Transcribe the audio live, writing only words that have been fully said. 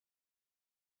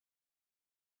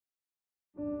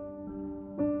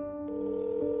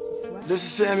This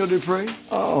is Samuel Dupree.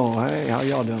 Oh, hey, how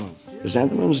y'all doing?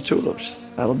 Chrysanthemums and tulips.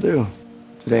 That'll do.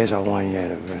 Today is our 1-year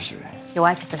anniversary. Your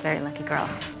wife is a very lucky girl.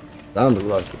 I'm the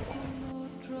lucky one.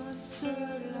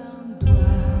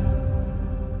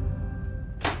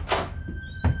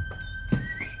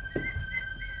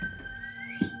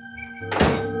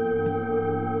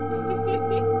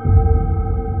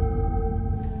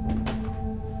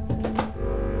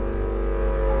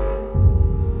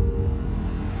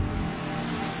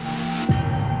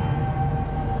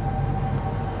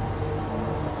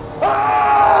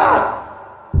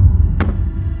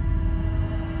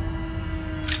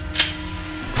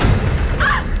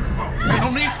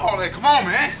 Come on,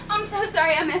 man. I'm so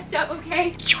sorry I messed up,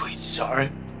 okay? You ain't sorry.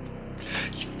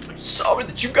 You ain't sorry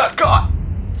that you got caught.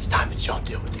 It's time that y'all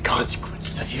deal with the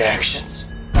consequences of your actions.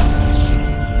 Every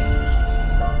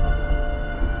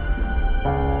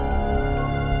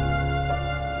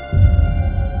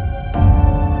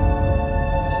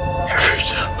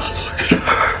time I look at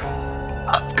her,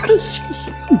 I'm gonna see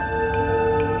you.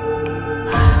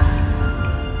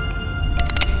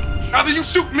 Either you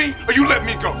shoot me or you let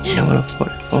me go. You know what a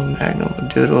 44 Magnum would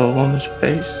do to a woman's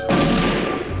face?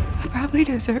 I probably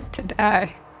deserve to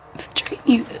die for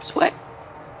treating you this way.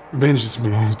 Vengeance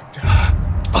belongs to God.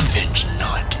 Avenge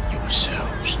not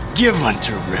yourselves. Give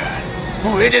unto wrath,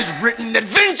 for it is written that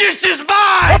vengeance is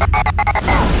mine!